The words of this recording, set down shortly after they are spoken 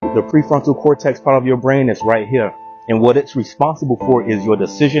The prefrontal cortex part of your brain is right here. And what it's responsible for is your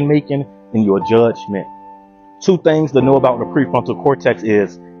decision making and your judgment. Two things to know about the prefrontal cortex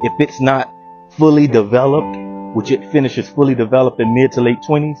is if it's not fully developed, which it finishes fully developed in mid to late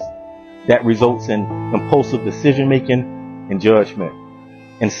 20s, that results in impulsive decision making and judgment.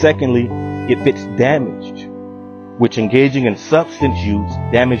 And secondly, if it's damaged, which engaging in substance use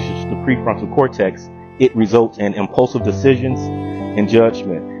damages the prefrontal cortex, it results in impulsive decisions and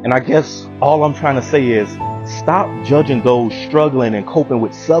judgment. And I guess all I'm trying to say is stop judging those struggling and coping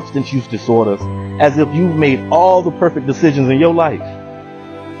with substance use disorders as if you've made all the perfect decisions in your life.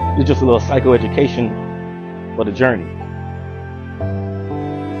 It's just a little psychoeducation for the journey.